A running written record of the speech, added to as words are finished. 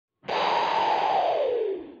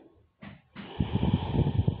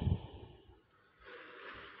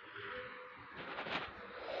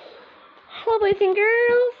boys and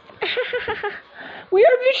girls. We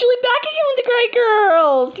are officially back again with the Great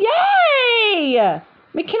Girls. Yay!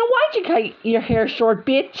 McKenna, why'd you cut your hair short,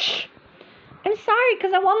 bitch? I'm sorry,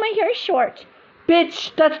 because I want my hair short.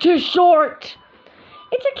 Bitch, that's too short.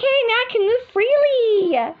 It's okay, now I can move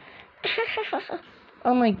freely.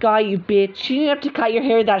 Oh my god, you bitch. You didn't have to cut your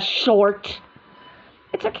hair that short.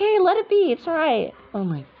 It's okay, let it be. It's alright. Oh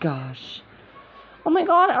my gosh. Oh my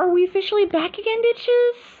god, are we officially back again,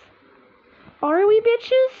 bitches? Are we,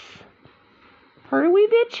 bitches? Are we,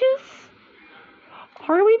 bitches?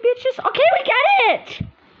 Are we, bitches? Okay, we get it!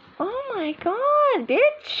 Oh my god,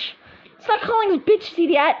 bitch. Stop calling us bitches,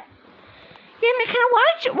 idiot. Yeah, McKenna, why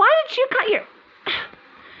did you cut your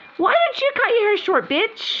hair short,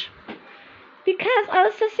 bitch? Because I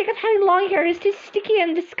was so sick of having long hair. It's too sticky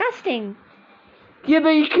and disgusting. Yeah, but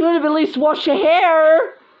you could have at least washed your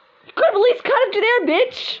hair. You could have at least cut it to there,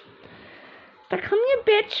 bitch. Stop calling me a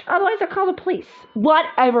bitch, otherwise I'll call the police.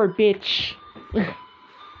 Whatever, bitch.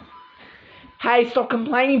 Hey, stop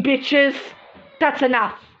complaining, bitches. That's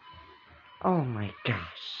enough. Oh my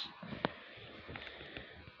gosh.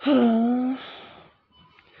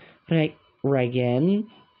 Right, Reagan.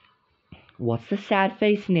 What's the sad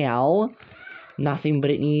face now? Nothing,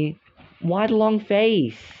 Brittany. Why the long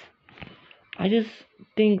face? I just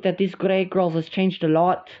think that this Great Girls has changed a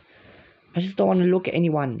lot. I just don't want to look at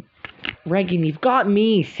anyone. Reagan, you've got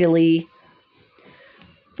me, silly.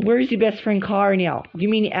 Where's your best friend Cara now? You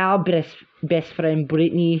mean our best friend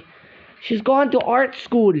Brittany? She's gone to art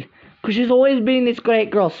school. Because she's always been this Great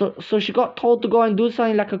Girl. So she got told to go and do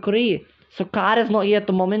something like a career. So Cara's not here at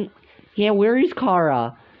the moment. Yeah, where is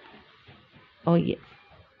Cara? Oh yeah.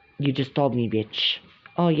 You just told me, bitch.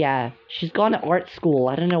 Oh yeah. She's gone to art school.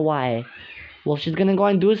 I don't know why. Well, she's gonna go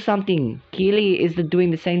and do something. Keely is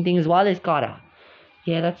doing the same thing as well as Cara.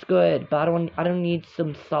 Yeah, that's good. But I don't need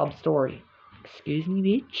some sob story. Excuse me,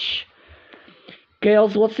 bitch.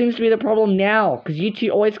 Girls, what seems to be the problem now? Because you two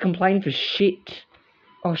always complain for shit.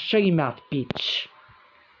 Oh, shut your mouth, bitch.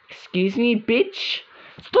 Excuse me, bitch.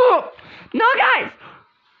 Stop! No, guys!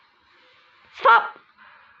 Stop!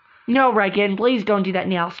 No, Reagan, please don't do that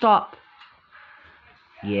now. Stop.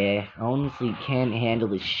 Yeah, I honestly can't handle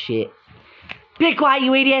this shit. Be quiet,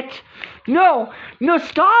 you idiot! No! No,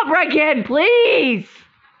 stop, Reagan, please!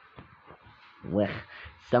 Well,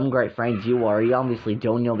 some great friends you are. You obviously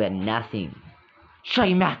don't know about nothing. Shut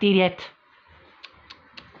your mouth, idiot.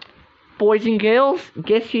 Boys and girls,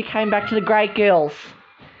 guess who came back to the Great Girls?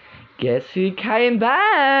 Guess who came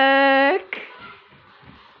back?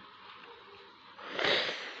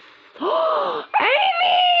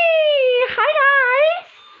 Amy! Hi, guys!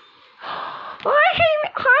 Hi,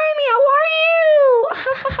 Amy, how are you?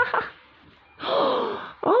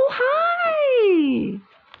 Oh, hi!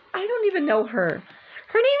 I don't even know her.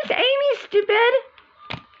 Her name's Amy, stupid.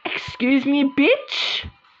 Excuse me, bitch.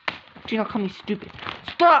 Do not call me stupid.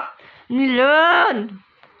 Stop! Milan!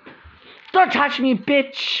 Don't touch me,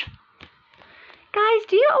 bitch! Guys,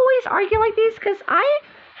 do you always argue like this? Because I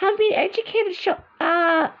have been educated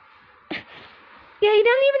yeah, you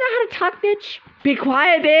don't even know how to talk, bitch. Be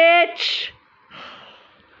quiet, bitch!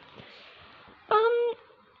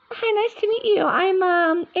 Hi, nice to meet you.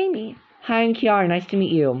 I'm, Amy. Hi, I'm KIARA. Nice to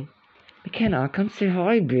meet you. McKenna, come say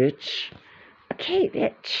hi, bitch. Okay,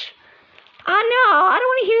 bitch. Oh, no, I don't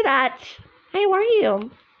want to hear that. Hey, where are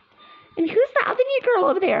you? And who's the other new girl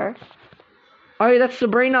over there? Oh, that's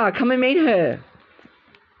Sabrina. Come and meet her.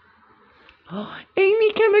 Oh,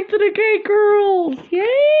 Amy came back to the Great Girls.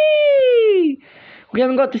 Yay! We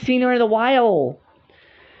haven't got to see her in a while.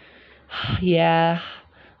 Yeah.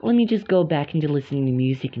 Let me just go back into listening to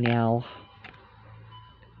music now.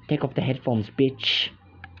 Take off the headphones, bitch.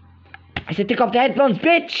 I said take off the headphones,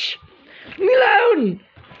 bitch! Leave me alone!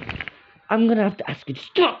 I'm gonna have to ask you to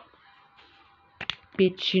stop.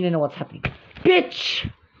 Bitch, you don't know what's happening. Bitch!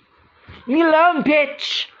 Leave me alone,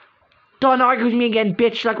 bitch! Don't argue with me again,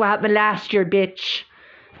 bitch, like what happened last year, bitch.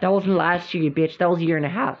 That wasn't last year, you bitch. That was a year and a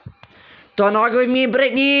half. Don't argue with me,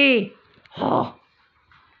 Brittany! Oh.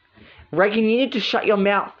 Reagan, you need to shut your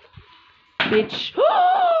mouth. Bitch.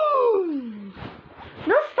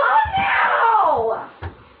 No, stop now!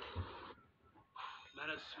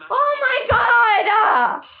 Oh my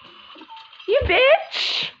god! You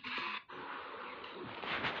bitch!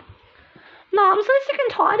 No, I'm so sick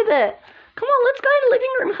and tired of it. Come on, let's go in the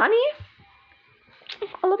living room, honey.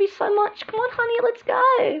 I love you so much. Come on, honey, let's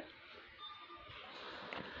go.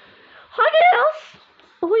 Hi, girls.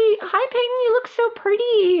 Hi, Peyton. You look so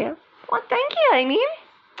pretty. Oh, thank you, Amy.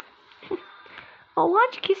 Oh,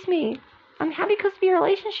 why'd you kiss me? I'm happy because of your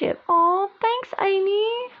relationship. Oh, thanks,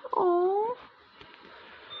 Amy. Oh.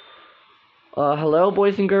 Hello,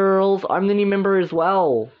 boys and girls. I'm the new member as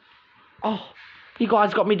well. Oh, you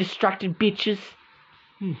guys got me distracted, bitches.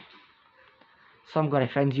 Some kind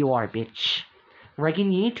of friends you are, bitch.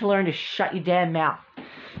 Reagan, you need to learn to shut your damn mouth.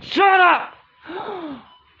 Shut up!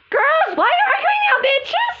 Girls, why are you arguing now,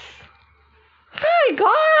 bitches? Oh my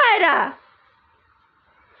god!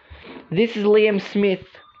 This is Liam Smith.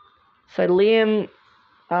 So Liam,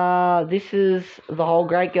 this is the whole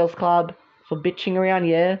Great Girls Club for bitching around,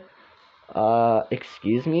 yeah?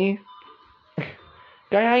 Excuse me?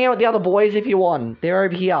 Go hang out with the other boys if you want. They're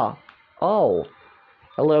over here. Oh.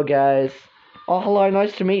 Hello, guys. Oh, hello.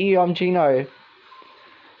 Nice to meet you. I'm Gino.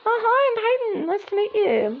 Oh, hi. I'm Hayden. Nice to meet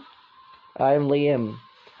you. I'm Liam.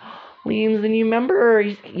 Liam's the new member.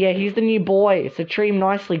 He's the new boy. So treat him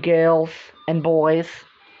nicely, girls and boys.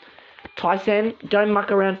 Tyson, don't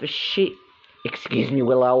muck around for shit. Excuse me,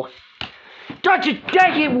 Willow. Don't you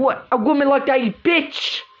dare hit a woman like that, you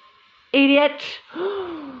bitch! Idiot!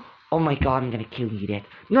 Oh my god, I'm gonna kill you, idiot.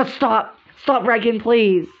 No, stop! Stop, Reagan,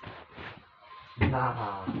 please!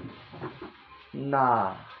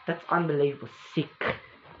 Nah. That's unbelievable sick.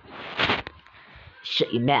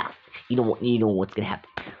 Shut your mouth. You know what's gonna happen.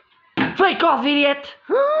 Fake off, idiot!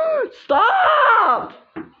 Stop!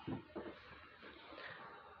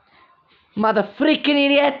 Mother freaking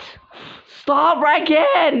idiot! Stop,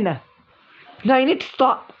 Reagan! No, you need to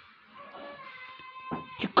stop.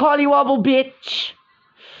 You collywobble bitch!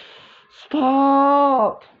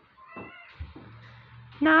 Stop!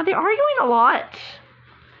 Nah, they're arguing a lot.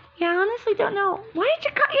 Yeah, I honestly don't know. Why did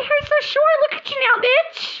you cut your hair so short? Look at you now,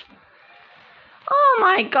 bitch! Oh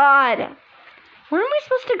my god. Weren't we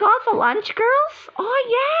supposed to go out for lunch, girls?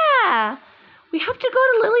 Oh yeah! We have to go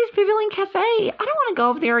to Lily's Pavilion Cafe. I don't want to go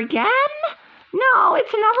over there again. No,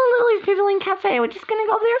 it's another Lily's Pavilion Cafe. We're just gonna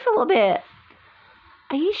go over there for a little bit.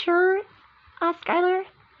 Are you sure, Skylar?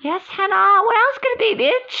 Yes, Hannah. What else could it be,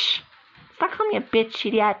 bitch? Stop calling me a bitch,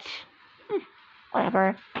 idiot.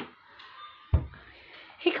 Whatever.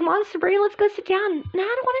 Hey, come on, Sabrina. Let's go sit down. No,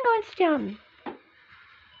 I don't want to go and sit down.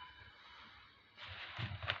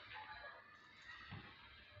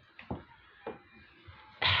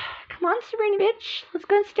 Come on, Sabrina, bitch. Let's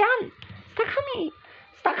go and sit down. Stop calling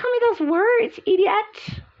me those words,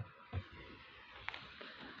 idiot.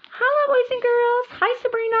 Hello, boys and girls. Hi,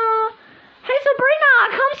 Sabrina. Hey, Sabrina,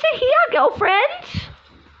 come sit here, girlfriend.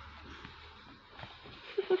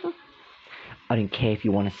 I don't care if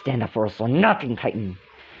you want to stand up for us or nothing, Peyton.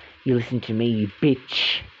 You listen to me, you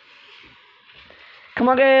bitch. Come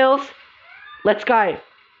on, girls. Let's go.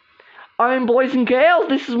 Boys and girls,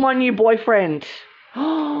 this is my new boyfriend.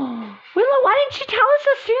 Willow, why didn't you tell us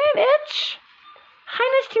so soon, bitch? Hi,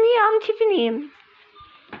 nice to meet you. I'm Tiffany.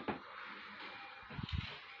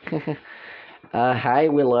 Hi,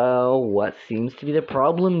 Willow. What seems to be the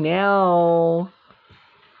problem now?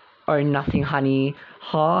 Oh, nothing, honey.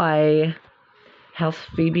 Hi. How's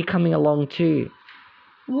Phoebe coming along too?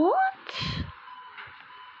 What?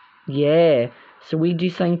 Yeah, so we do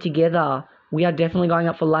something together. We are definitely going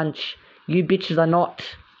out for lunch. You bitches are not.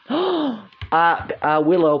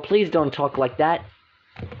 Willow, please don't talk like that.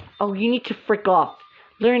 Oh, you need to frick off.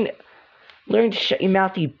 Learn to shut your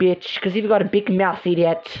mouth, you bitch. Because you've got a big mouth,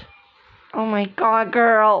 idiot. Oh my god,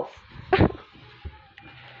 girls.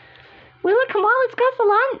 Willow, come on, let's go for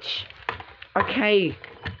lunch. Okay,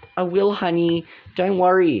 I will, honey. Don't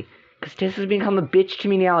worry. Because Tessa's become a bitch to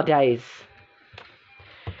me nowadays.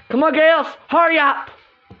 Come on, girls. Hurry up.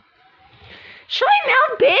 Shut your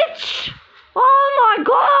mouth, bitch. Oh my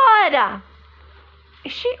god.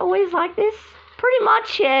 Is she always like this? Pretty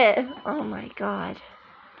much, yeah. Oh my god.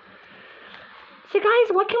 So guys,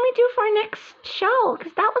 what can we do for our next show?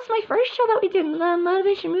 Because that was my first show that we did, the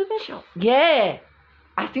Motivation Movement show. Yeah.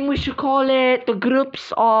 I think we should call it the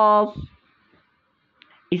groups of...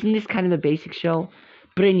 Isn't this kind of a basic show?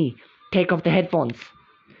 Brittany, take off the headphones.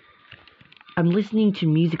 I'm listening to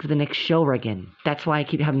music for the next show again. That's why I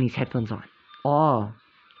keep having these headphones on. Oh,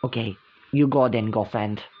 okay. You go then,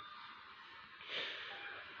 girlfriend.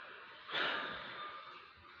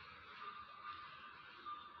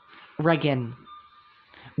 Reagan,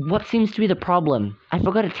 what seems to be the problem? I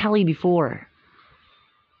forgot to tell you before.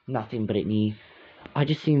 Nothing, Brittany. I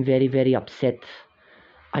just seem very, very upset.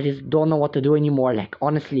 I just don't know what to do anymore, like,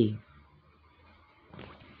 honestly.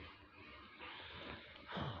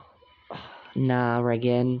 Nah,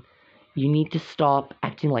 Reagan. You need to stop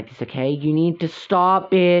acting like this, okay? You need to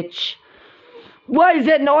stop, bitch. Why is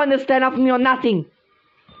it no one to stand up for me or nothing?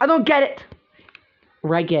 I don't get it.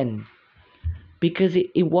 Reagan. Because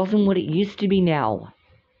it wasn't what it used to be now.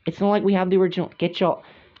 It's not like we have the original. Get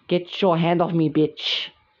your hand off me, bitch.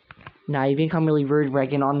 Nah, you've become really rude,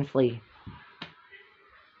 Reagan, honestly.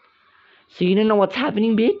 So you don't know what's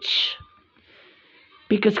happening, bitch?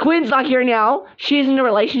 Because Quinn's not here now. She's in a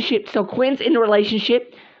relationship. So Quinn's in a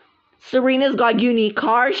relationship. Serena's got uni.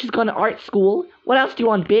 Car, she's gone to art school. What else do you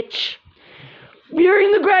want, bitch? You're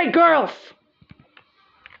in the grade, girls.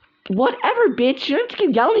 Whatever, bitch. You don't have to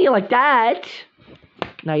keep yelling at you like that.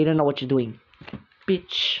 Now you don't know what you're doing.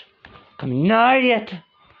 Bitch. Come not yet.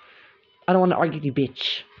 I don't want to argue with you,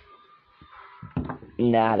 bitch.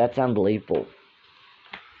 Nah, that's unbelievable.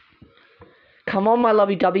 Come on, my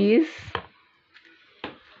lovey dubbies.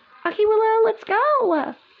 Okay, Willow, let's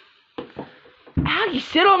go. Ow, you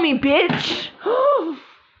sit on me, bitch.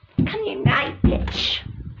 Come here, night, bitch.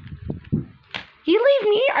 You leave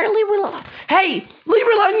me or leave Willow. Hey, leave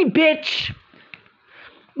her alone, you bitch.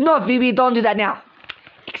 No, Phoebe, don't do that now.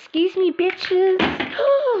 Excuse me, bitches.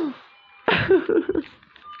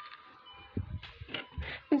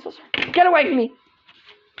 I'm so sorry. Get away from me.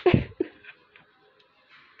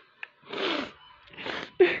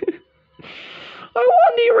 I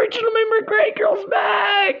want the original memory grade girls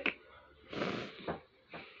back.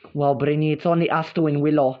 Well, Brittany, it's only us two and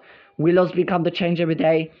Willow. Willow's become the change every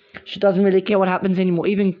day. She doesn't really care what happens anymore.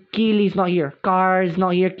 Even Keely's not here. Car's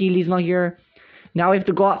not here. Keely's not here. Now we have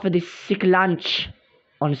to go out for this sick lunch.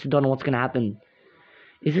 Honestly, don't know what's gonna happen.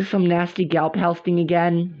 Is this some nasty Galp House thing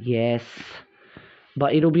again? Yes.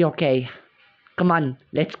 But it'll be okay. Come on,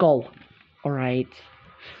 let's go. Alright.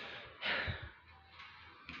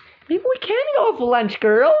 Maybe we can go for lunch,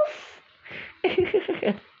 girls.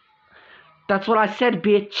 That's what I said,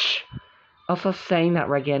 bitch. I'll stop saying that,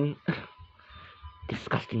 Regan.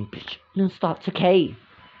 Disgusting bitch. No, stop. It's okay.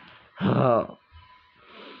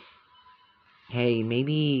 Hey,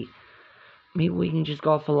 maybe we can just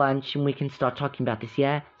go for lunch and we can start talking about this,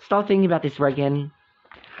 yeah? Start thinking about this, Regan.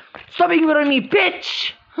 Stop ignoring me,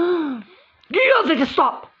 bitch! You girls need to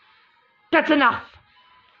stop! That's enough!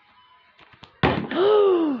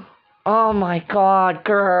 Oh my god,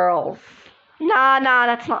 girls. Nah,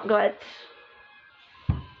 that's not good.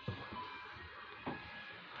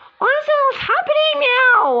 Honestly, what's happening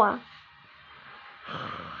now?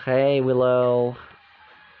 Hey, Willow.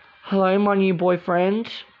 Hello, my new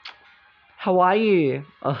boyfriend. How are you?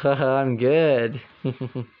 I'm good.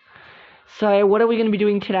 So, what are we going to be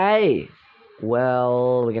doing today?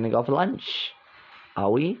 Well, we're going to go for lunch. Are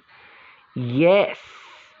we? Yes.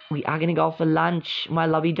 We are going to go for lunch. My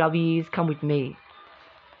lovey dubbies, come with me.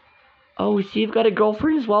 Oh, so you've got a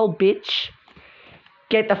girlfriend as well, bitch?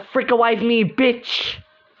 Get the frick away from me, bitch!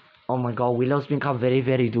 Oh my god, Willow's become very,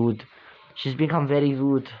 very rude. She's become very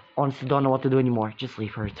rude. Honestly, don't know what to do anymore. Just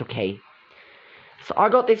leave her, it's okay. So I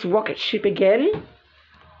got this rocket ship again.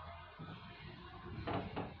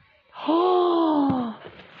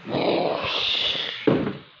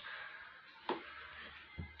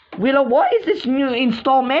 Willow, what is this new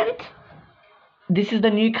installment? This is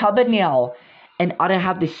the new cupboard now. And I don't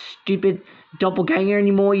have this stupid doppelganger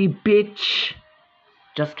anymore, you bitch.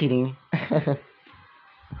 Just kidding.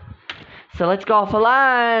 So let's go for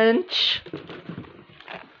lunch.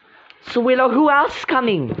 So Willow, who else is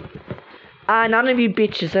coming? None of you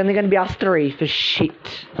bitches. Only gonna be us three for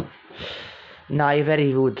shit. Nah, you're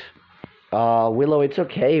very rude. Willow, it's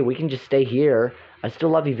okay. We can just stay here. I still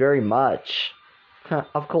love you very much.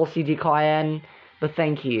 Of course you do, KAIAN. But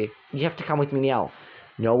thank you. You have to come with me now.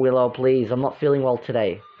 No, Willow, please. I'm not feeling well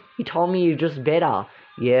today. You told me you're just better.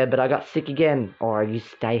 Yeah, but I got sick again. Alright, you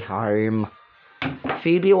stay home.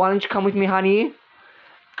 Phoebe, why don't you come with me, honey?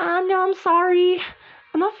 No, I'm sorry.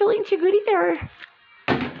 I'm not feeling too good either.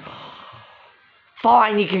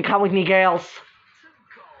 Fine, you can come with me, girls.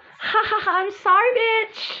 I'm sorry,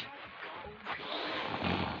 bitch.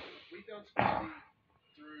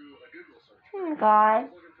 Oh my god.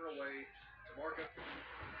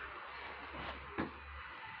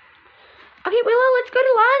 Okay, Willow, let's go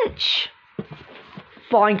to lunch.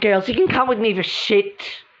 Fine, girls, you can come with me for shit.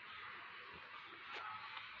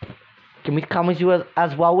 Can we come with you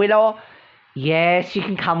as well, Willow? Yes, you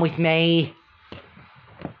can come with me.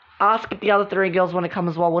 Ask if the other three girls want to come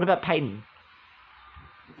as well. What about Payton?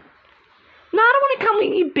 No, I don't want to come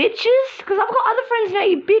with you bitches, because I've got other friends now,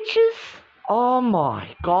 you bitches. Oh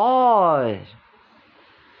my god.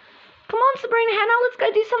 Come on, Sabrina, Hannah, let's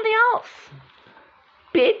go do something else.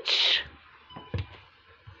 Bitch.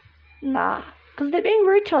 Nah, because they're being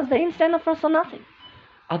rude to us. They didn't stand up for us or nothing.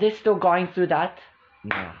 Are they still going through that?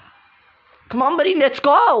 Nah. Come on, buddy, let's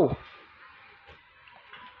go.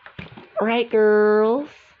 Alright, girls.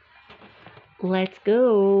 Let's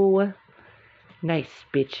go. Nice,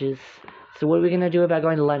 bitches. So what are we going to do about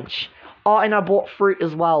going to lunch? Oh, and I bought fruit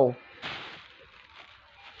as well.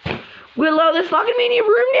 Willow, there's not going to be any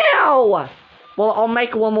room now. Well, I'll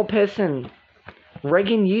make one more person.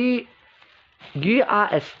 Reagan, you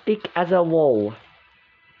are as thick as a wall.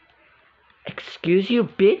 Excuse you,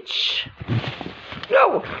 bitch?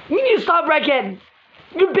 No! You need to stop, Reagan!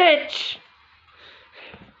 You bitch!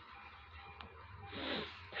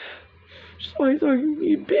 Sorry,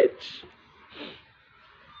 you bitch.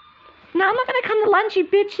 No, I'm not gonna come to lunch, you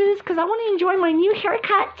bitches, because I want to enjoy my new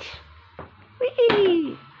haircut.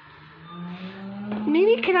 Whee!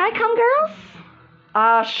 Maybe, can I come, girls?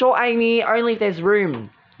 Sure, Amy, only if there's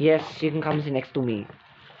room. Yes, you can come sit next to me.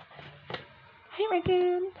 Hey,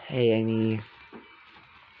 Reagan. Hey, Amy.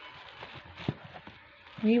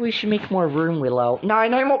 Maybe we should make more room, Willow. No,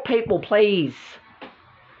 no more people, please.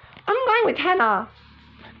 I'm going with Hannah.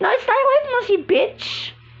 No, stay away from us, you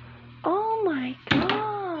bitch. Oh my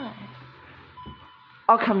god.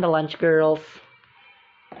 I'll come to lunch, girls.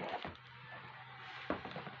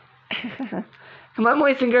 Come on,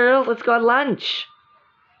 boys and girls, let's go to lunch.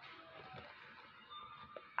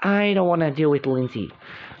 I don't want to deal with Lindsay.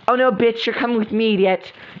 Oh no, bitch, you're coming with me,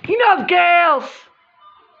 idiot. Enough, girls!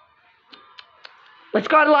 Let's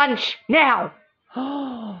go to lunch, now!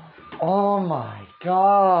 Oh my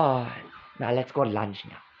god. Now let's go to lunch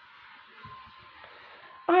now.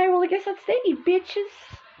 Alright, well I guess that's it, you bitches.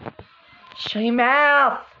 Shut your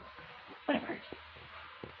mouth. Whatever.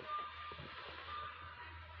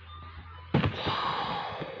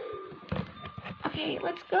 Okay,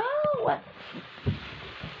 let's go.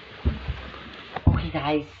 Okay,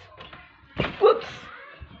 guys. Whoops.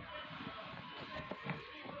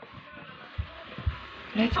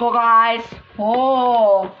 Let's go, guys.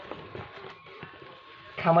 Oh.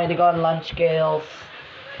 Can't wait to go on lunch, girls.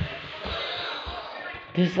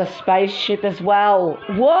 This is a spaceship as well.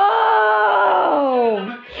 Whoa!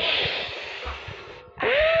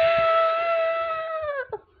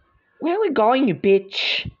 Where are we going, you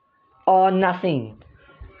bitch? Oh, nothing.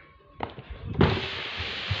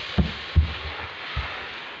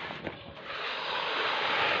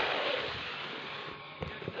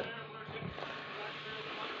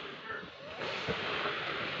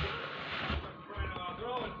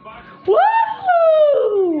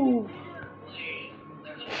 Woo!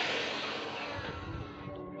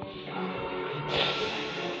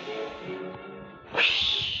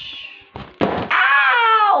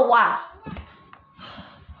 Ow!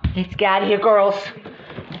 Let's get out of here, girls.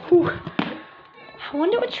 Whew. I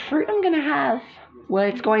wonder which fruit I'm gonna have. Well,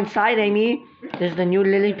 let's go inside, Amy. There's the new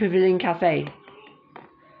Lily Pavilion Cafe.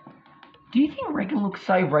 Do you think Reagan looks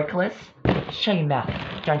so reckless? Shut your mouth.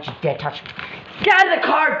 Don't you dare touch me. Get out of the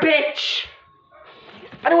car, bitch!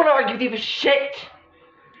 I don't want to argue with you for shit.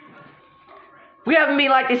 We haven't been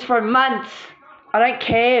like this for months. I don't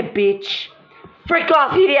care, bitch. Frick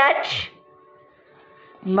off, idiot!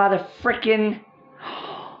 Mother frickin'.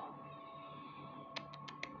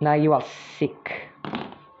 Now you are sick.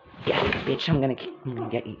 Yeah, bitch, I'm gonna get you. I'm gonna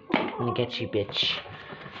get you, bitch.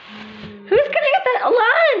 Who's gonna get that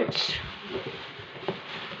lunch?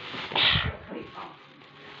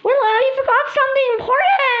 Willow, you forgot something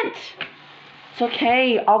important. It's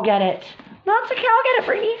okay, I'll get it. No, it's okay, I'll get it,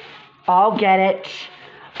 Brittany. I'll get it.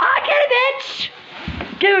 I'll get it, bitch.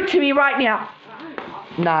 Give it to me right now.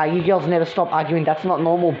 Nah, you girls never stop arguing. That's not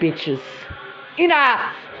normal, bitches.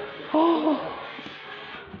 Enough.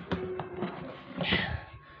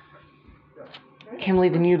 Can't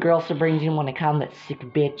believe the new girl Sabrina didn't want to come, that sick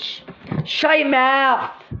bitch. Shut your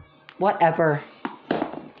mouth! Whatever.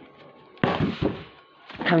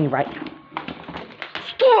 Coming right now.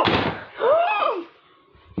 Stop!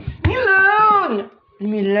 Leave me alone! Leave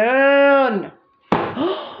me alone!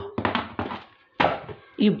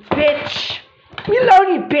 You bitch! Leave me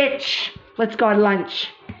alone, you bitch! Let's go to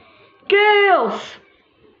lunch. Girls!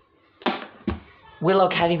 Willow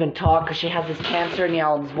can't even talk because she has this cancer in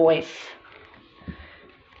Alan's voice.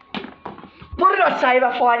 What did I say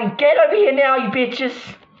about fighting? Get over here now, you bitches.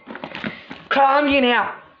 Calm you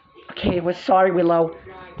now. Okay, we're sorry, Willow.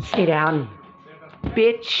 Sit down,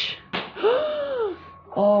 bitch.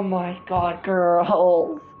 Oh my god,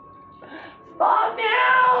 girls. Stop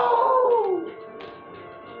now.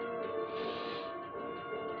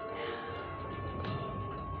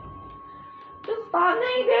 Just stop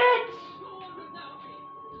me, bitch.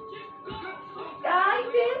 Die,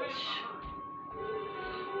 bitch.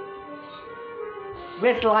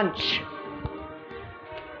 Where's lunch?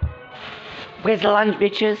 Where's the lunch,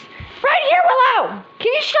 bitches? Right here, Willow!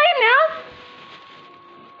 Can you shut your mouth?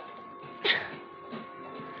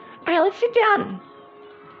 Alright, let's sit down.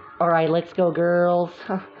 Alright, let's go, girls.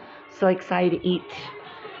 So excited to eat.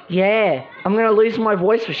 Yeah, I'm gonna lose my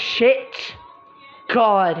voice for shit.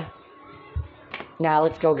 God. Now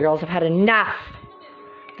let's go, girls. I've had enough.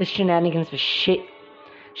 The shenanigans for shit.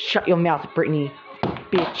 Shut your mouth, Brittany.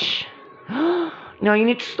 Bitch. No, you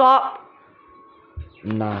need to stop.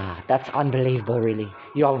 Nah, that's unbelievable, really.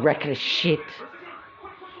 You're reckless shit.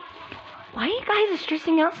 Why are you guys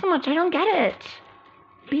stressing out so much? I don't get it.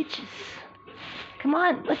 Bitches. Come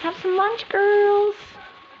on, let's have some lunch, girls.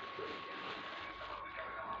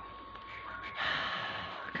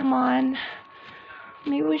 Come on.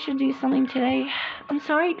 Maybe we should do something today. I'm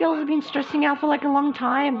sorry, girls have been stressing out for like a long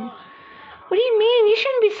time. What do you mean? You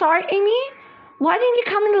shouldn't be sorry, Amy. Why didn't you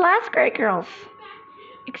come in the last grade, girls?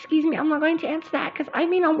 Excuse me, I'm not going to answer that because I've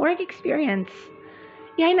been on work experience.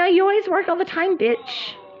 Yeah, I know, you always work all the time,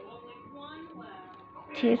 bitch.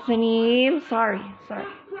 Tiffany, I'm sorry.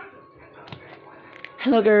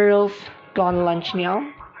 Hello, girls. Gone to lunch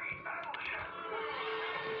now.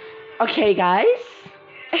 Okay, guys.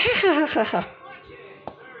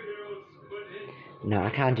 No,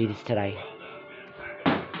 I can't do this today.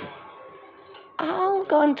 I'll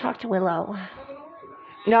go and talk to Willow.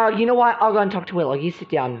 No, you know what? I'll go and talk to Willow. You sit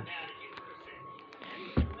down.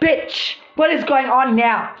 Bitch! What is going on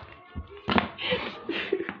now?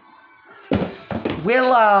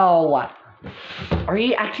 Willow! Are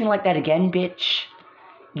you acting like that again, bitch?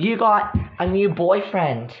 You got a new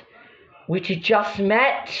boyfriend, which you just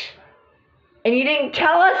met, and you didn't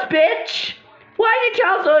tell us, bitch? Why didn't you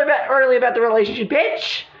tell us early about the relationship,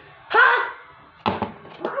 bitch? Huh?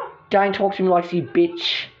 Don't talk to me like you,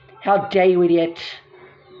 bitch. How dare you, idiot.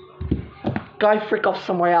 Go frick off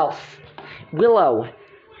somewhere else. Willow,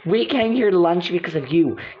 we came here to lunch because of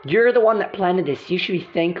you. You're the one that planned this. You should be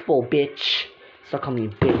thankful, bitch. Stop calling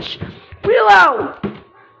me bitch. Willow!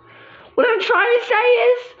 What I'm trying to say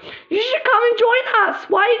is, you should come and join us.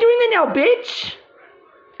 Why are you doing that now, bitch?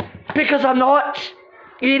 Because I'm not.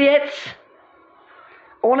 Idiots.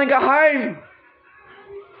 I want to go home.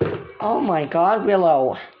 Oh my god,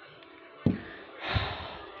 Willow.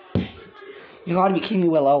 You gotta be kidding me,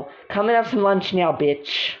 Willow. Come and have some lunch now,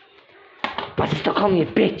 bitch. But stop calling me a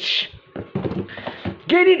bitch.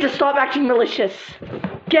 You need to stop acting malicious.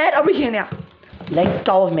 Get over here now. Let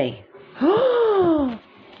go of me.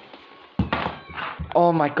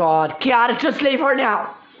 Oh my god. Kiara, just leave her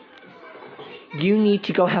now. You need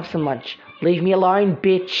to go have some lunch. Leave me alone,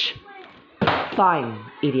 bitch. Fine,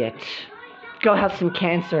 idiot. Go have some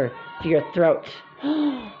cancer for your throat.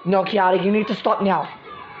 No, Kiara, you need to stop now.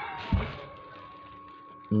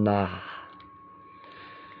 Nah,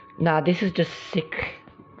 this is just sick.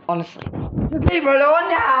 Honestly. Just leave her alone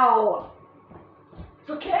now.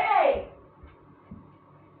 It's okay.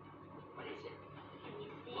 What is it?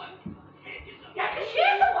 Yeah, cause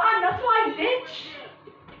she's the one. That's why, bitch.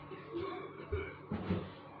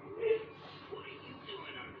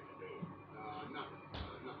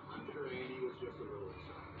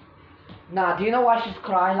 Nah, do you know why she's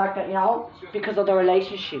crying like that now? Because of the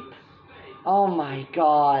relationship. Oh my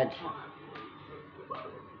god.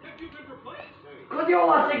 Cause you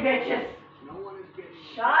all sick bitches.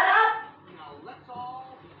 Shut up. Now let's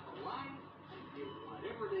all align and give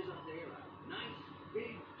whatever it is up there a nice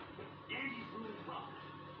big anti-food pop.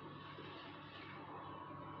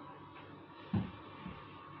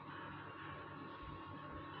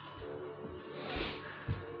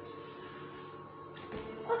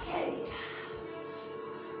 Okay.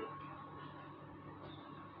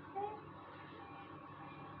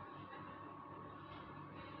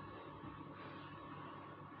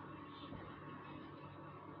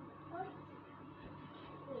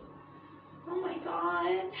 Oh my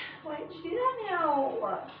god. Why did you do that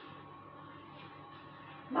now?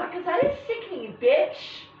 Nah, cause that is sickening, bitch.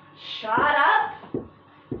 Shut up.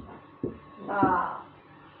 Nah.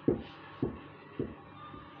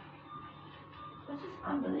 That's just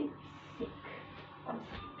unbelievably sick. I'm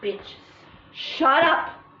sick, bitches. Shut up.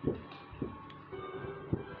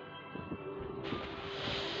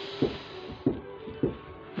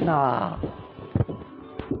 Nah.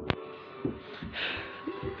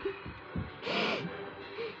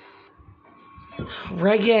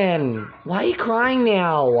 Reagan, why are you crying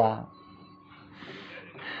now?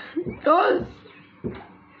 Because.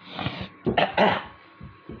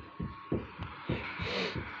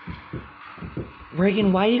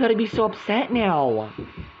 Reagan, why you gotta be so upset now?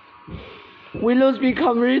 Willow's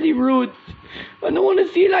become really rude. I don't want to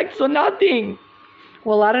see like so nothing.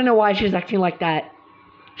 Well, I don't know why she's acting like that.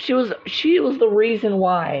 She was the reason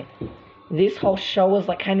why this whole show was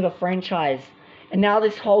like kind of a franchise. And now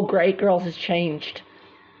this whole Great Girls has changed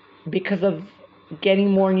because of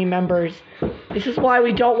getting more new members. This is why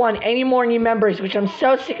we don't want any more new members, which I'm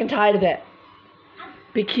so sick and tired of it.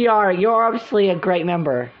 But Kiara, you're obviously a great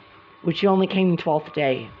member. which you only came in 12th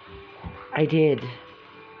day. I did.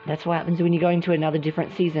 That's what happens when you go into another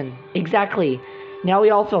different season. Exactly. Now we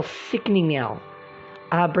all feel sickening now.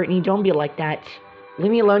 Brittany, don't be like that.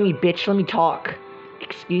 Leave me alone, you bitch. Let me talk.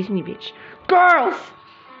 Excuse me, bitch. Girls!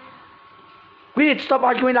 We need to stop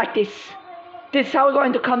arguing like this. This is how we're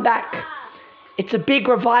going to come back. It's a big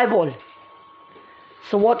revival.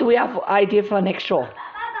 So what do we have idea for next show?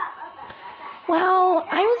 Well,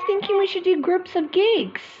 I was thinking we should do groups of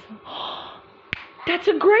gigs. That's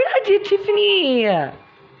a great idea, Tiffany.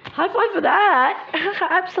 High five for that.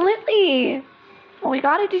 Absolutely. Well, we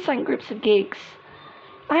gotta do some groups of gigs.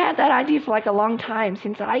 I had that idea for like a long time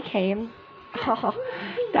since I came.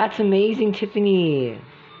 That's amazing, Tiffany.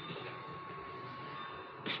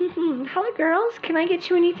 Hello, girls. Can I get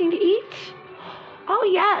you anything to eat? Oh,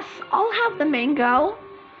 yes. I'll have the mango.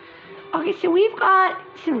 Okay, so we've got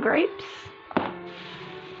some grapes.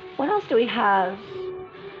 What else do we have?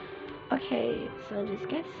 Okay, so just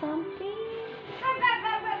get something.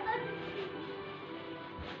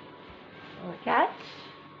 Like that.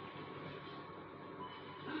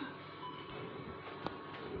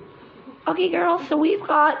 Okay, girls, so we've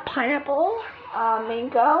got pineapple,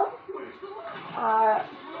 mango. So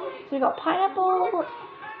we got pineapple.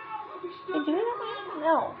 Did you know?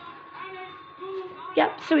 No.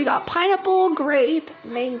 Yep, so we got pineapple, grape,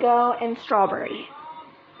 mango, and strawberry.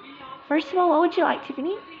 First of all, what would you like,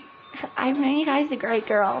 Tiffany? I'm you guys the Great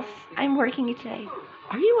Girls. I'm working you today.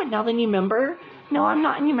 Are you another new member? No, I'm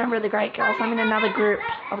not a new member of the Great Girls. I'm in another group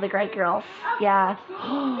of the Great Girls. Yeah.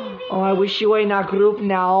 Oh, I wish you were in our group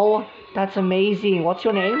now. That's amazing. What's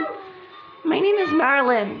your name? My name is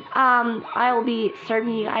Marilyn. I will be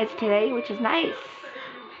serving you guys today, which is nice.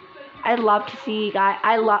 I'd love to see you guys.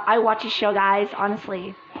 I watch your show, guys,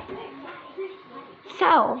 honestly.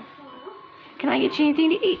 So, can I get you anything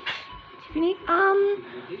to eat? Tiffany?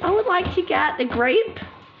 I would like to get the grape.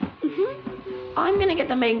 I'm gonna get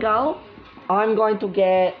the mango. I'm going to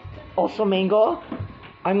get also mango.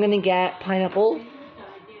 I'm gonna get pineapple.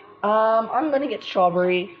 I'm gonna get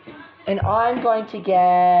strawberry. And I'm going to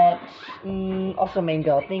get also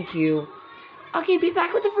mango. Thank you. Okay, be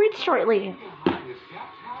back with the fruits shortly.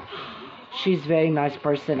 She's a very nice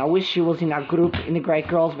person. I wish she was in our group in the Great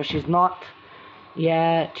Girls, but she's not.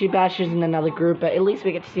 Yeah, too bad she's in another group, but at least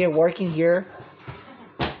we get to see her working here.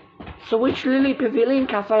 So which Lily Pavilion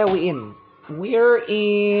Cafe are we in? We're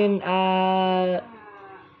in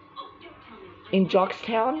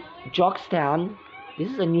Jockstown. Jockstown. This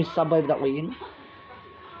is a new suburb that we're in.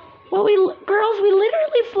 Well, girls, we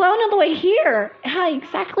literally flown all the way here.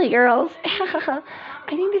 Exactly, girls. I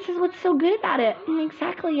think this is what's so good about it.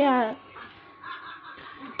 Exactly, yeah.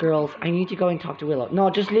 Girls, I need to go and talk to Willow. No,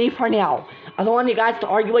 just leave her now. I don't want you guys to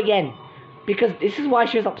argue again. Because this is why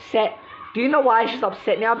she's upset. Do you know why she's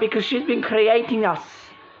upset now? Because she's been creating us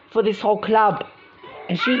for this whole club.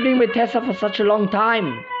 And she's been with Tessa for such a long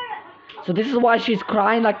time. So this is why she's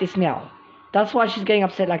crying like this now. That's why she's getting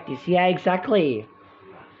upset like this. Yeah, exactly.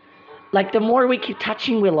 Like, the more we keep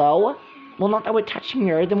touching Willow, well, not that we're touching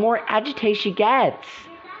her, the more agitated she gets.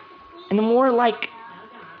 And the more, like,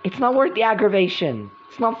 it's not worth the aggravation.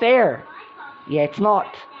 It's not fair. Yeah, it's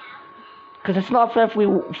not. Because it's not fair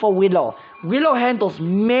for Willow. Willow handles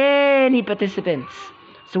many participants.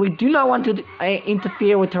 So we do not want to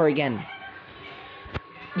interfere with her again.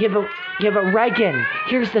 Yeah, but Reagan,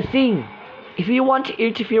 here's the thing. If you want to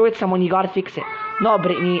interfere with someone, you gotta fix it. No,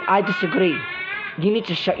 Brittany, I disagree. You need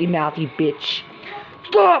to shut your mouth, you bitch.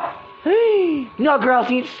 Stop! No, girls,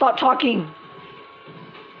 you need to stop talking.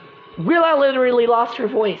 Willow literally lost her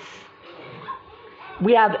voice.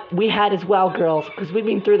 We had as well, girls, because we've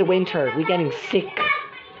been through the winter. We're getting sick.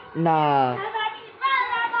 Nah.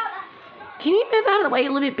 Can you move out of the way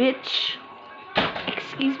a little bit, bitch?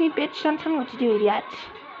 Excuse me, bitch. Don't tell me what to do yet.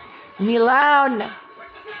 Leave me alone.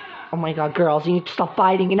 Oh my god, girls, you need to stop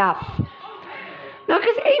fighting. Enough. No,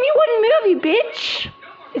 because Amy wouldn't move, you bitch.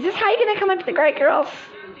 Is this how you're going to come up to the Great Girls?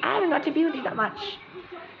 I haven't got to be with you that much.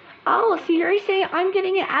 Oh, so you're saying I'm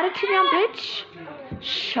getting an attitude now, bitch?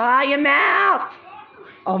 Shut your mouth.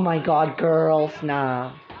 Oh my god, girls,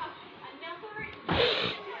 nah.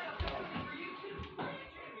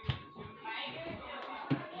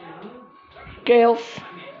 Girls.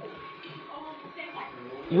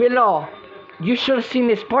 Willow, you should have seen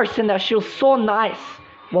this person that she was so nice.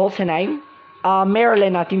 What was her name?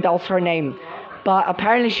 Marilyn, I think that was her name. But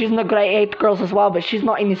apparently she's in the grade 8 girls as well, but she's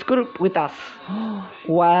not in this group with us.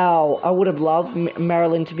 Wow, I would have loved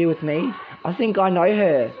Marilyn to be with me. I think I know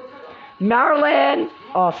her. Marilyn!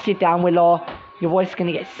 Oh, sit down, Willow. Your voice is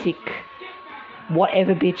gonna get sick.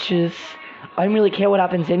 Whatever, bitches. I don't really care what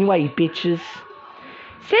happens anyway, you bitches.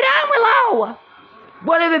 Sit down, Willow!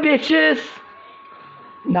 Whatever, bitches!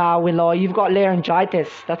 Nah, Willow, you've got laryngitis.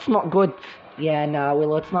 That's not good. Yeah, nah,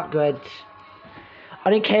 Willow, it's not good. I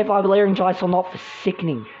don't care if I have laryngitis or not, for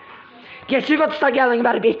sickening. Yes, you got to start yelling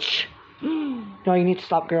about it, bitch! No, you need to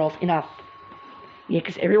stop, girls. Enough. Yeah,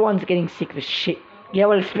 because everyone's getting sick of shit. Yeah,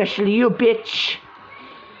 well, especially you, bitch!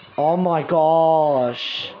 Oh my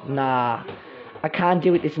gosh. Nah. I can't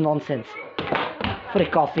deal with this nonsense.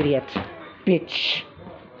 Frick off, idiot. Bitch.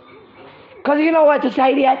 Because you know what to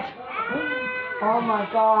say, idiot. Oh my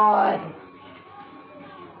god.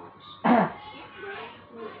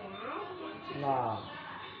 Nah.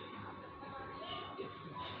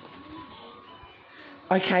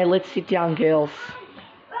 Okay, let's sit down, girls.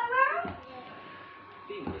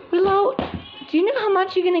 Willow, do you know how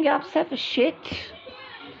much you're gonna get upset for shit?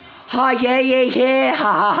 Ha, yeah.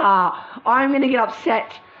 Ha ha ha. I'm gonna get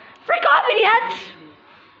upset. Frick off, idiot!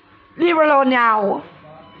 Leave her alone now.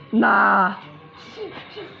 Nah.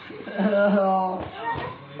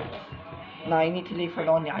 Nah, you need to leave her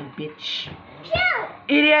alone now, you bitch.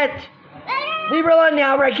 Idiot! Leave her alone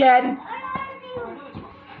now, REAGAN.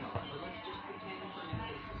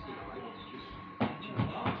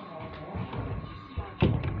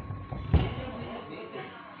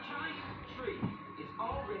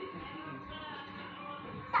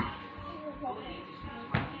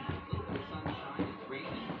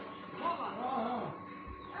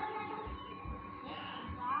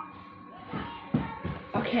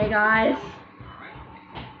 Okay, guys.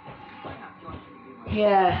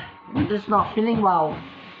 Yeah, I'm just not feeling well.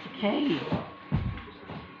 It's okay.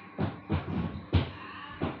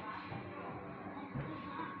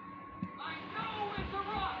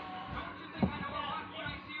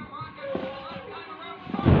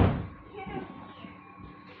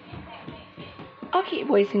 Okay,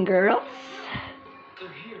 boys and girls.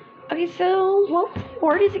 Okay, so what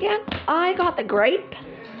word is again? I got the grape.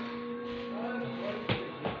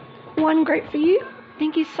 One grape for you.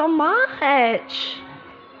 Thank you so much.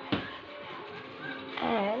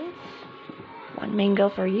 And one mango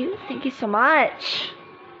for you. Thank you so much.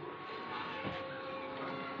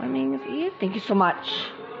 One mango for you. Thank you so much.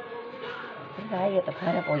 Did I get the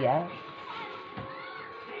pineapple yet?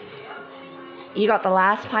 You got the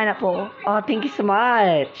last pineapple. Oh, thank you so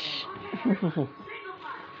much.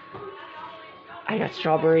 I got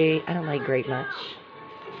strawberry. I don't like grape much.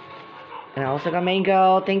 And I also got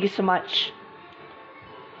mango. Thank you so much.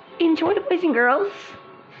 Enjoy the boys and girls.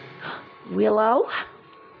 Willow.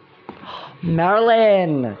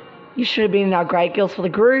 MARILYN. You should have been in our Great Girls for the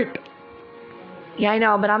group. Yeah, I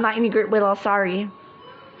know, but I'm not in the group, Willow. Sorry.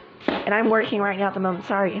 And I'm working right now at the moment.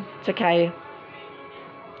 Sorry. It's okay.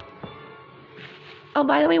 Oh,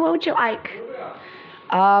 by the way, what would you like?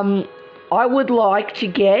 I would like to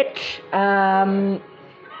get,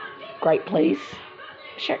 grape, please.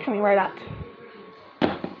 Sure, coming right up.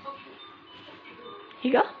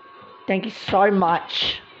 Here you go. Thank you so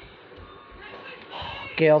much.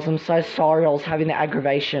 Girls, I'm so sorry I was having the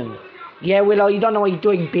aggravation. Yeah, Willow, you don't know what you're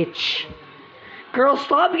doing, bitch. Girl,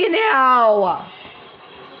 stop it now.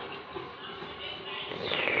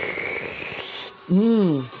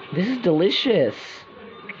 This is delicious.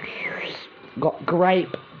 Got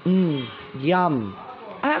grape. Yum.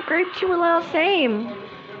 I got grape too, Willow, same.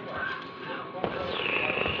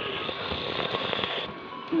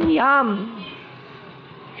 Yum.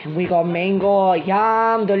 And we got mango.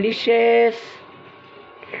 Yum, delicious.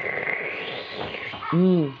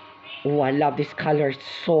 Oh, I love this color. It's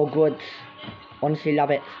so good. Honestly, love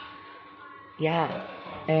it. Yeah.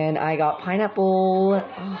 And I got pineapple.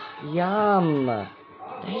 Oh, yum.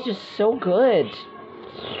 That is just so good.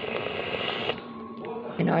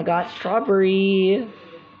 And I got strawberry.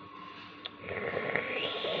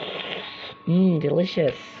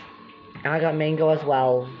 Delicious. And I got mango as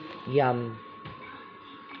well. Yum.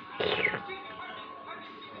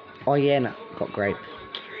 Oh yeah, no, got grape.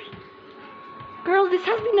 Girls, this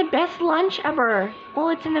has been the best lunch ever. Well,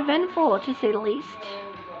 it's an eventful, to say the least.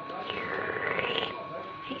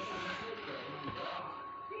 Nice.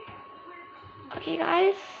 Okay,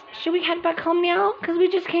 guys, should we head back home now? Because we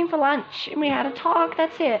just came for lunch and we had a talk.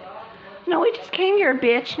 That's it. No, we just came here,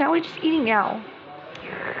 bitch. Now we're just eating now.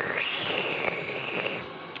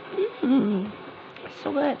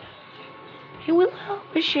 So good. Hey, Willow,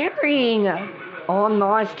 we're sharing. Oh,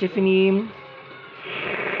 nice, Tiffany.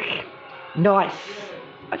 Nice.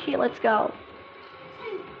 Okay, let's go.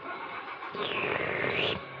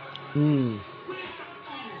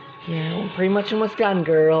 Yeah, we're pretty much almost done,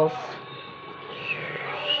 girls.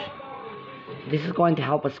 This is going to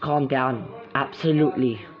help us calm down.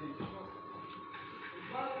 Absolutely.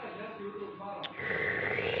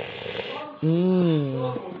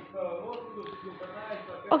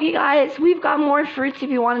 Okay, guys, we've got more fruits if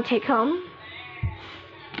you want to take home.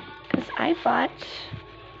 Because I thought...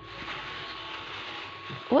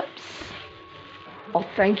 Whoops. Oh,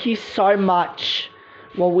 thank you so much.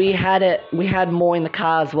 Well, we had more in the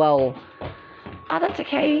car as well. Oh, that's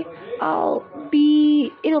okay. It'll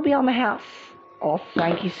be on the house. Oh,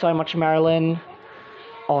 thank you so much, Marilyn.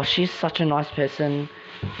 Oh, she's such a nice person.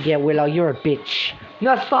 Yeah, Willow, you're a bitch.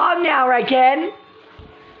 No, stop now, REAGAN.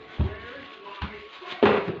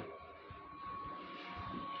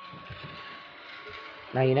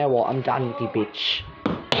 Now, you know what? I'm done with you, bitch.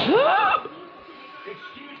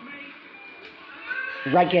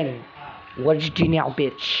 REAGAN, what did you do now,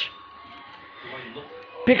 bitch?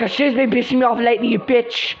 Because she's been pissing me off lately, you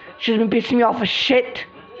bitch. She's been pissing me off for shit.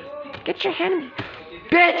 Get your hand...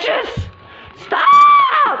 Bitches! Stop!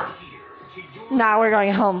 Nah, we're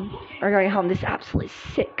going home. We're going home. This is absolutely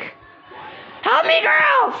sick. Help me,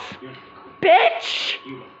 girls! Bitch!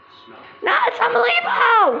 No, it's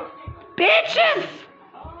unbelievable! Bitches!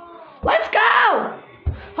 Let's go!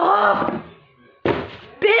 Oh!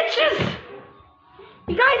 Bitches!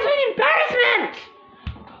 You guys are an embarrassment!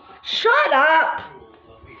 Shut up!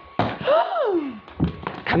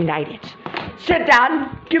 Come, night it. Sit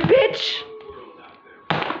down, you bitch!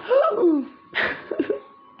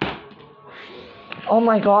 Oh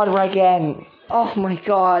my god, REAGAN. Oh my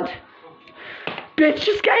god. Bitch,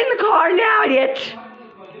 just get in the car now, idiot!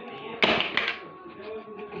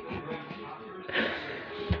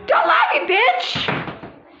 Don't laugh, you bitch!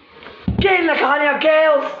 Get in the car now,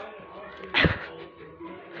 girls!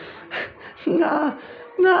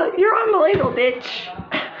 No, you're unbelievable, bitch.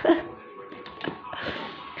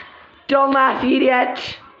 Don't laugh,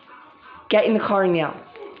 idiot! Get in the car now.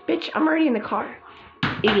 Bitch, I'm already in the car.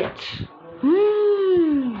 Idiot.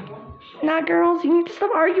 Nah, girls, you need to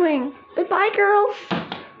stop arguing. Goodbye, girls.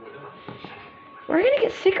 We're gonna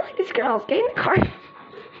get sick like this, girls. Get in the car.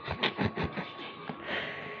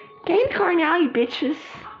 Get in the car now, you bitches.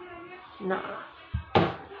 Nah.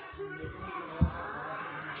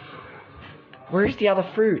 Where's the other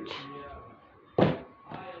fruit?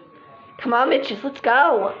 Come on, bitches, let's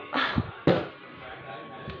go.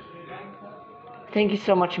 Thank you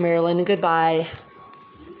so much, Marilyn, and goodbye.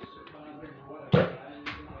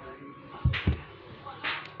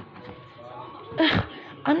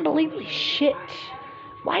 Unbelievably shit.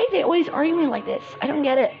 Why are they always arguing like this? I don't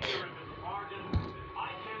get it.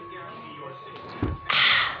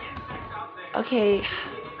 Okay.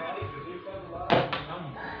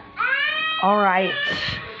 Alright.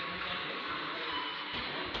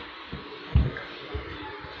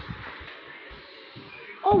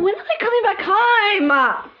 Oh, when are they coming back home?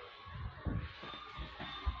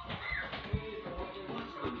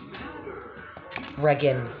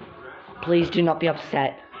 REAGAN, please do not be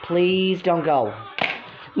upset. Please don't go.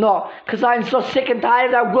 No, because I'm so sick and tired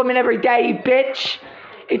of that woman every day, you bitch.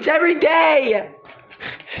 It's every day.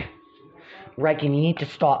 REAGAN, you need to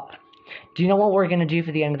stop. Do you know what we're going to do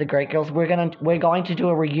for the end of the Great Girls? We're going to do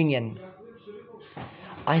a reunion.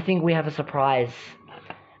 I think we have a surprise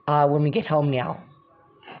when we get home now.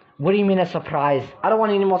 What do you mean a surprise? I don't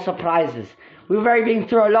want any more surprises. We've already been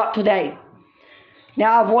through a lot today.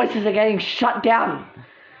 Now our voices are getting shut down.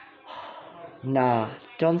 Nah,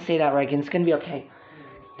 don't say that, REAGAN. It's gonna be okay.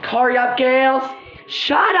 Hurry up, girls!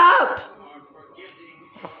 Shut up!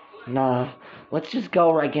 Nah, let's just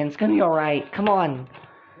go, REAGAN. It's gonna be alright. Come on.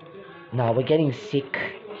 No, we're getting sick.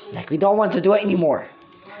 Like, we don't want to do it anymore.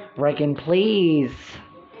 REAGAN, please.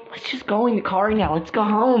 Let's just go in the car now. Let's go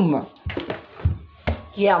home.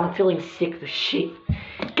 Yeah, I'm feeling sick for shit.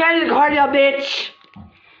 Get in the car now, bitch!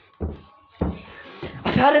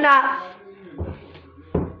 I've had enough.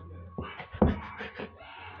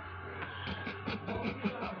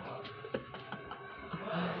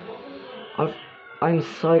 I'm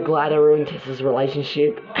so glad I ruined Tessa's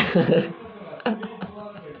relationship.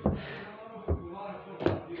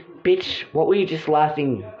 Bitch, what were you just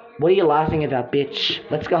laughing? What are you laughing about, bitch?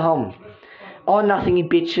 Let's go home. Oh, nothing, you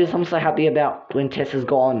bitches. I'm so happy about when Tessa's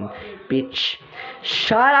gone, bitch.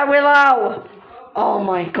 Shut up, Willow! Oh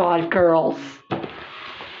my god, girls.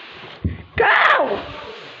 Go!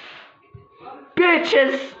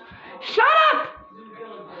 Bitches! Shut up!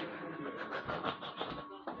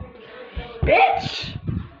 Bitch!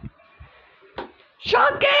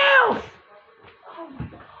 Shut up, girls! Oh my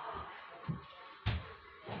god.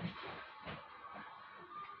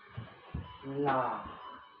 Nah.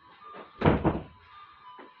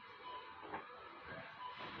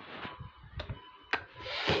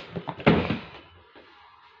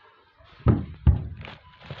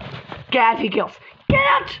 Get out of here, girls. Get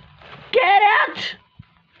out! Get out!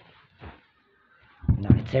 No,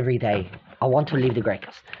 it's every day. I want to leave the Grey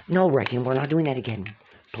Girls. No, Reagan, we're not doing that again.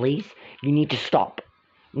 Please, you need to stop.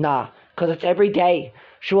 Nah, because it's every day.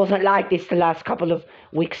 She wasn't like this the last couple of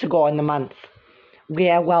weeks ago in the month.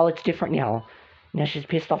 Yeah, well, it's different now. Now she's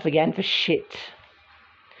pissed off again for shit.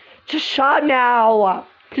 Just shut now,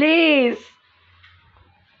 please.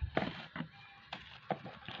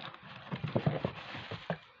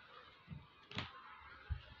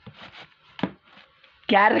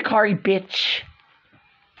 Get out of the car, you bitch.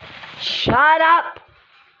 Shut up.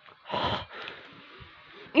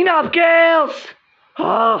 Enough, girls.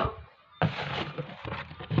 Oh.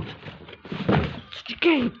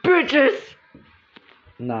 Sticky bitches.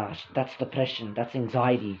 Nah, that's depression. That's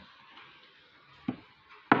anxiety.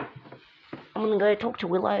 I'm gonna go talk to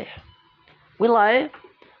Willow. Willow,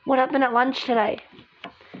 what happened at lunch today?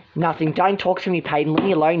 Nothing. Don't talk to me, Payton. Leave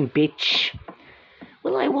me alone, bitch.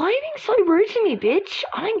 Willow, why are you being so rude to me, bitch?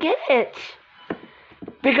 I don't get it.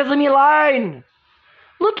 Because leave me alone.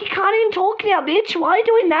 Look, you can't even talk now, bitch. Why are you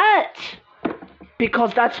doing that?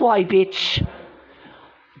 Because that's why, bitch.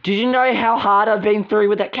 Did you know how hard I've been through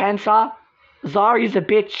with that cancer? Zari's a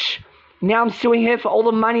bitch. Now I'm suing her for all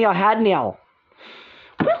the money I had now.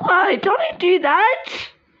 Willow, don't do that.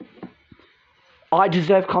 I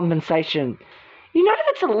deserve compensation. You know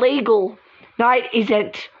that's illegal. No, it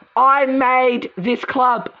isn't. I made this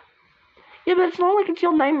club. Yeah, but it's not like it's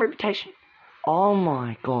your name reputation. Oh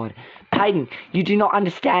my god. Payton, you do not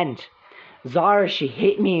understand. Zara, she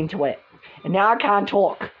hit me into it. And now I can't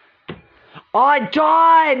talk. I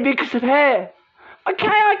died because of her. Okay,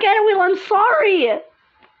 I get it, Will. I'm sorry.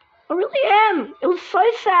 I really am. It was so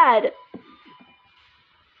sad.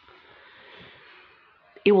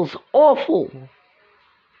 It was awful.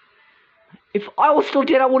 If I was still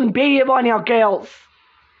dead, I wouldn't be here by now, girls.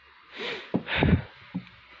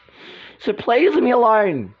 So please leave me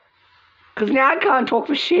alone. Because now I can't talk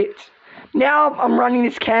for shit. Now I'm running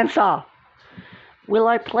this cancer.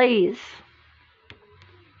 Willow, please.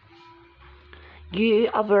 You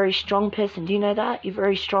are a very strong person. Do you know that? You're a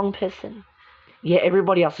very strong person. Yeah,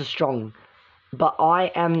 everybody else is strong. But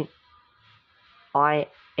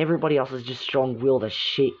everybody else is just strong-willed as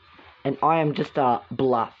shit. And I am just a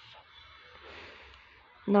bluff.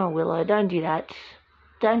 No, Willow, don't do that.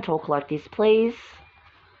 Don't talk like this, please.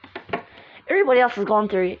 Everybody else has gone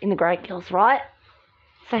through in the Great Girls, right?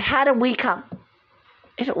 So how did we come?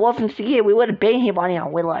 If it wasn't for you, we would have been here by now,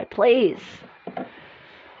 Willow, please.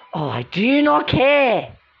 Oh, I do not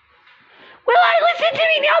care. Willow, listen to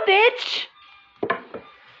me now, bitch!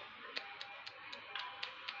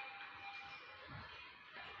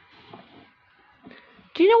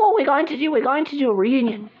 Do you know what we're going to do? We're going to do a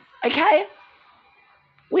reunion, okay?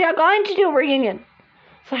 We are going to do a reunion.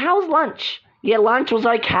 So how was lunch? Yeah, lunch was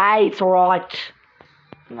okay. It's alright.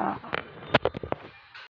 Nah.